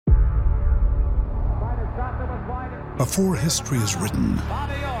Before history is written,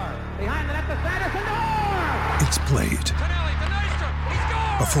 it's played.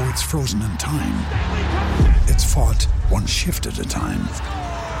 Before it's frozen in time, it's fought one shift at a time.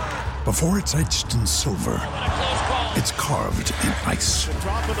 Before it's etched in silver, it's carved in ice.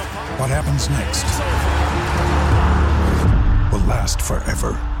 What happens next will last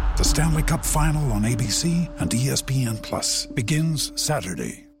forever. The Stanley Cup Final on ABC and ESPN Plus begins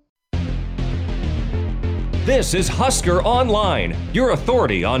Saturday. This is Husker Online, your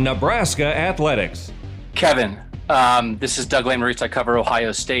authority on Nebraska athletics. Kevin, this is Doug Lamarice. I cover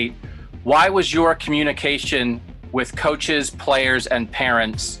Ohio State. Why was your communication with coaches, players, and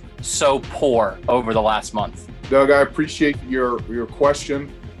parents so poor over the last month? Doug, I appreciate your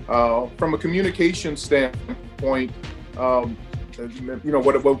question. From a communication standpoint, what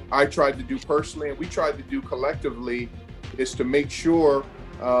I tried to do personally and we tried to do collectively is to make sure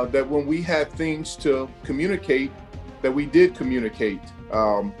that when we had things to communicate, that we did communicate.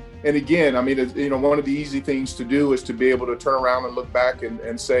 And again, I mean, one of the easy things to do is to be able to turn around and look back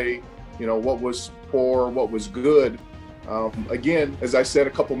and say, what was poor, what was good. Again, as I said a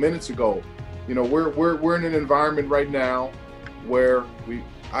couple minutes ago, we're in an environment right now where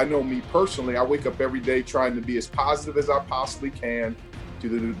I know me personally, I wake up every day trying to be as positive as I possibly can,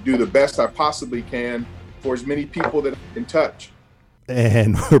 to do the best I possibly can for as many people that I can touch.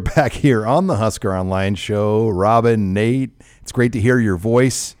 And we're back here on the Husker Online show. Robin, Nate, it's great to hear your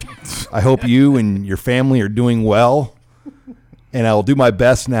voice. I hope you and your family are doing well. And I'll do my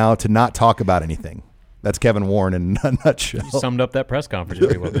best now to not talk about anything. That's Kevin Warren in a nutshell. You summed up that press conference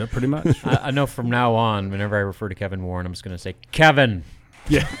very well. Yeah, pretty much. I know from now on, whenever I refer to Kevin Warren, I'm just going to say, Kevin.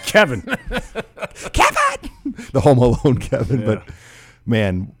 Yeah, Kevin. Kevin! The Home Alone Kevin. Yeah. But,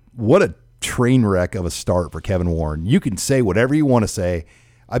 man, what a train wreck of a start for Kevin Warren. You can say whatever you want to say.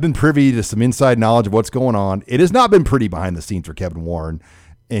 I've been privy to some inside knowledge of what's going on. It has not been pretty behind the scenes for Kevin Warren,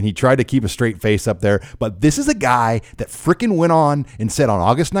 and he tried to keep a straight face up there. But this is a guy that frickin' went on and said on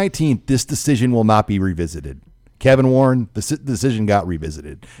August 19th, this decision will not be revisited. Kevin Warren, the decision got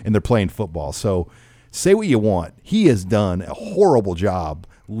revisited, and they're playing football. So say what you want. He has done a horrible job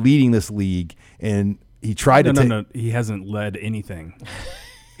leading this league, and he tried to No, he hasn't led anything.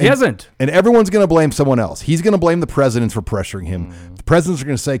 He hasn't. And everyone's going to blame someone else. He's going to blame the presidents for pressuring him. The presidents are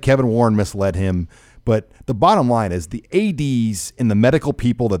going to say Kevin Warren misled him. But the bottom line is the ADs and the medical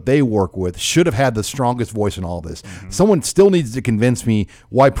people that they work with should have had the strongest voice in all this. Mm-hmm. Someone still needs to convince me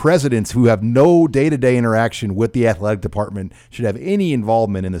why presidents who have no day-to-day interaction with the athletic department should have any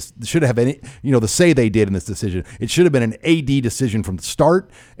involvement in this, should have any, the say they did in this decision. It should have been an AD decision from the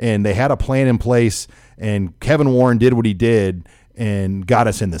start, and they had a plan in place, and Kevin Warren did what he did and got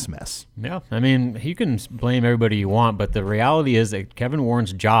us in this mess. Yeah, I mean, you can blame everybody you want, but the reality is that Kevin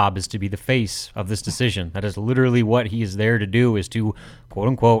Warren's job is to be the face of this decision. That is literally what he is there to do, is to,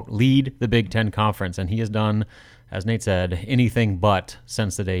 quote-unquote, lead the Big Ten Conference, and he has done, as Nate said, anything but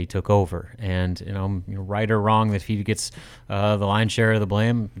since the day he took over. And, right or wrong, if he gets the lion's share of the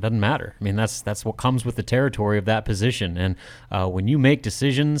blame, it doesn't matter. I mean, that's what comes with the territory of that position. And when you make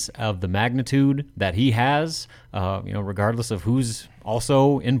decisions of the magnitude that he has, regardless of who's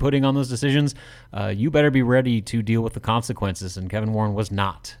also inputting on those decisions, you better be ready to deal with the consequences, and Kevin Warren was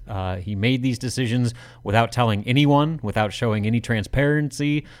not. He made these decisions without telling anyone, without showing any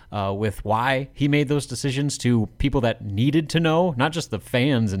transparency with why he made those decisions to people that needed to know, not just the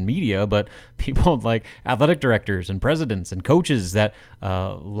fans and media, but people like athletic directors and presidents and coaches that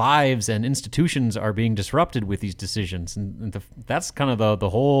lives and institutions are being disrupted with these decisions. And that's kind of the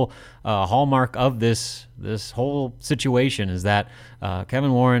whole hallmark of this whole situation, is that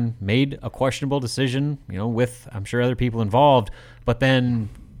Kevin Warren made a questionable decision, with, I'm sure, other people involved, but then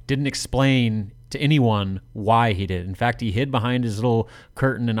didn't explain to anyone why he did. In fact, he hid behind his little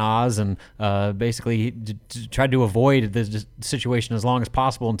curtain in Oz and basically tried to avoid the situation as long as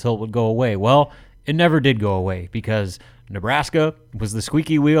possible until it would go away. Well, it never did go away, because Nebraska was the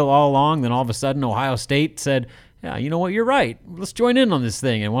squeaky wheel all along. Then all of a sudden, Ohio State said, yeah, you know what, you're right. Let's join in on this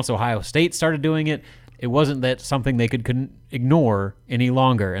thing. And once Ohio State started doing it, it wasn't that something they could ignore any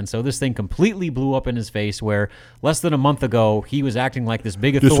longer. And so this thing completely blew up in his face, where less than a month ago, he was acting like this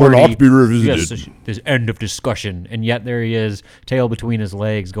big authority. This will not be revisited. Yes, this end of discussion. And yet there he is, tail between his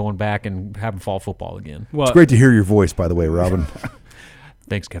legs, going back and having fall football again. Well, it's great to hear your voice, by the way, Robin.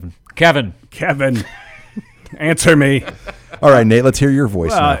 Thanks, Kevin. Kevin. Answer me. All right, Nate, let's hear your voice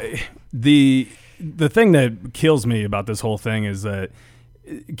now. The thing that kills me about this whole thing is that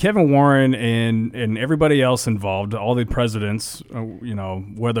Kevin Warren and everybody else involved, all the presidents,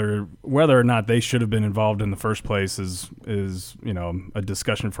 whether or not they should have been involved in the first place is a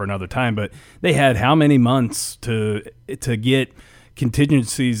discussion for another time. But they had how many months to get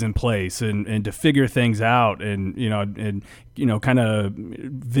contingencies in place and to figure things out and kind of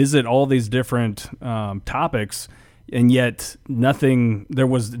visit all these different topics. And yet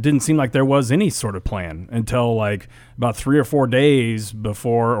didn't seem like there was any sort of plan until like about 3 or 4 days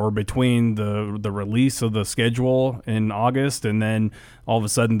before or between the release of the schedule in August, and then all of a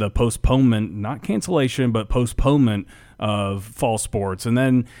sudden the postponement, not cancellation, but postponement of fall sports. And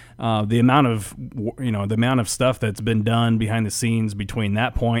then the amount of stuff that's been done behind the scenes between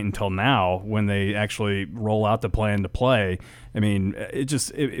that point until now, when they actually roll out the plan to play. I mean,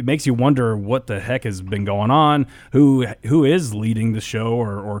 it makes you wonder what the heck has been going on, who is leading the show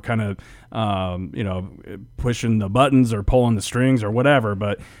or kind of pushing the buttons or pulling the strings or whatever.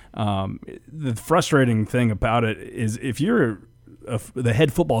 But the frustrating thing about it is if you're the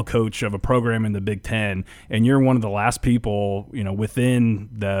head football coach of a program in the Big Ten, and you're one of the last people, within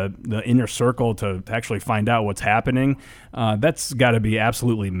the inner circle to actually find out what's happening, that's got to be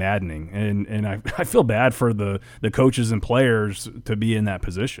absolutely maddening. And I feel bad for the coaches and players to be in that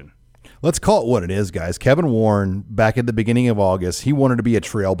position. Let's call it what it is, guys. Kevin Warren, back at the beginning of August, he wanted to be a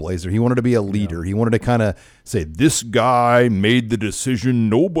trailblazer. He wanted to be a leader. Yeah. He wanted to kind of say, this guy made the decision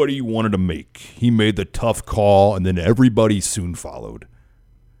nobody wanted to make. He made the tough call, and then everybody soon followed.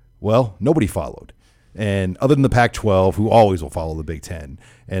 Well, nobody followed. And other than the Pac-12, who always will follow the Big Ten,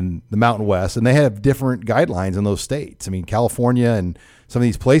 and the Mountain West, and they have different guidelines in those states. I mean, California and some of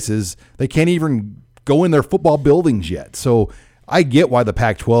these places, they can't even go in their football buildings yet. So I get why the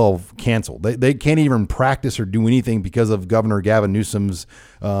Pac-12 canceled. They can't even practice or do anything because of Governor Gavin Newsom's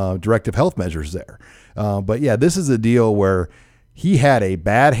directive health measures there. But yeah, this is a deal where he had a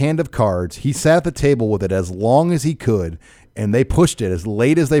bad hand of cards. He sat at the table with it as long as he could, and they pushed it as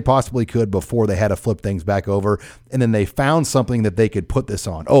late as they possibly could before they had to flip things back over. And then they found something that they could put this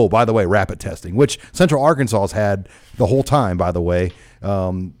on. Oh, by the way, rapid testing, which Central Arkansas has had the whole time, by the way.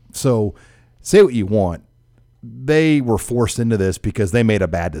 So say what you want. They were forced into this because they made a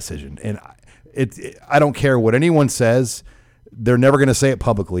bad decision. And I don't care what anyone says. They're never going to say it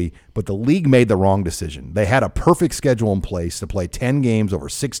publicly, but the league made the wrong decision. They had a perfect schedule in place to play 10 games over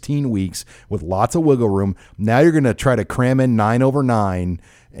 16 weeks with lots of wiggle room. Now you're going to try to cram in 9 over 9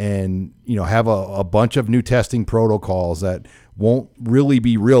 and have a bunch of new testing protocols that won't really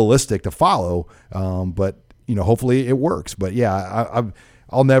be realistic to follow. But hopefully it works. But yeah,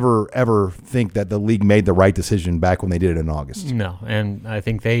 I'll never, ever think that the league made the right decision back when they did it in August. No, and I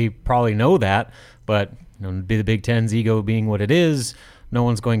think they probably know that, but be the Big Ten's ego being what it is, no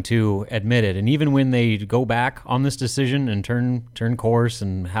one's going to admit it. And even when they go back on this decision and turn course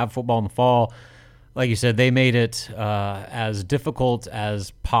and have football in the fall, like you said, they made it as difficult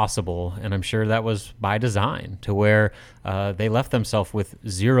as possible, and I'm sure that was by design, to where they left themselves with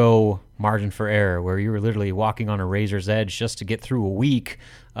zero margin for error, where you were literally walking on a razor's edge just to get through a week,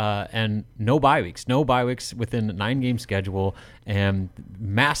 and no bye weeks within a 9-game schedule, and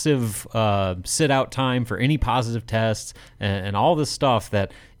massive sit-out time for any positive tests, and all this stuff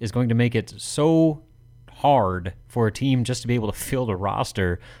that is going to make it so hard for a team just to be able to field a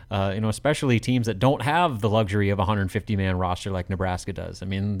roster, especially teams that don't have the luxury of a 150-man roster like Nebraska does. I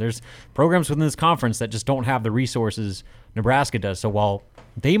mean, there's programs within this conference that just don't have the resources Nebraska does. So while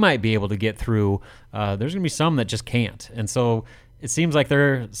they might be able to get through, there's going to be some that just can't. And so it seems like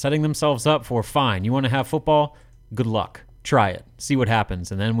they're setting themselves up for, fine, you want to have football? Good luck. Try it. See what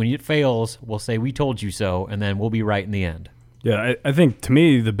happens. And then when it fails, we'll say, we told you so, and then we'll be right in the end. Yeah, I think to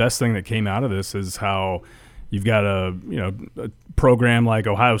me the best thing that came out of this is how you've got a program like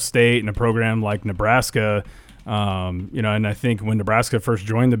Ohio State and a program like Nebraska, and I think when Nebraska first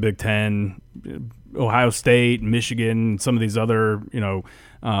joined the Big Ten, Ohio State, Michigan, some of these other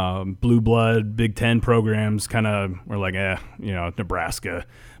blue blood Big Ten programs kind of were like, Nebraska.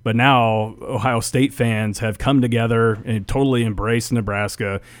 But now Ohio State fans have come together and totally embraced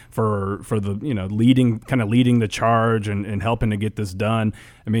Nebraska for the leading the charge and helping to get this done.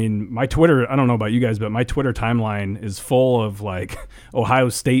 I mean, my Twitter, I don't know about you guys, but my Twitter timeline is full of like Ohio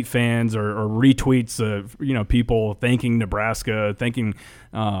State fans or retweets of people thanking Nebraska, thanking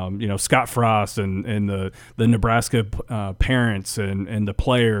Scott Frost and the Nebraska parents and the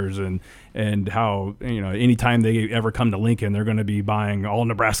players and how anytime they ever come to Lincoln, they're going to be buying all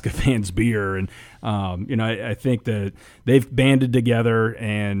Nebraska Nebraska fans beer. And, I think that they've banded together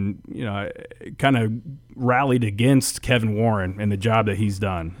and, kind of rallied against Kevin Warren and the job that he's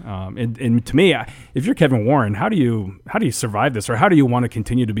done. And to me, if you're Kevin Warren, how do you survive this, or how do you want to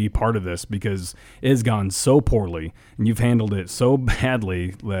continue to be part of this? Because it has gone so poorly and you've handled it so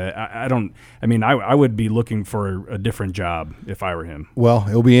badly that I would be looking for a different job if I were him. Well,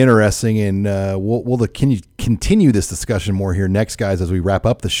 it'll be interesting, and we'll continue this discussion more here next, guys, as we wrap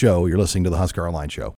up the show. You're listening to the Husker Online Show.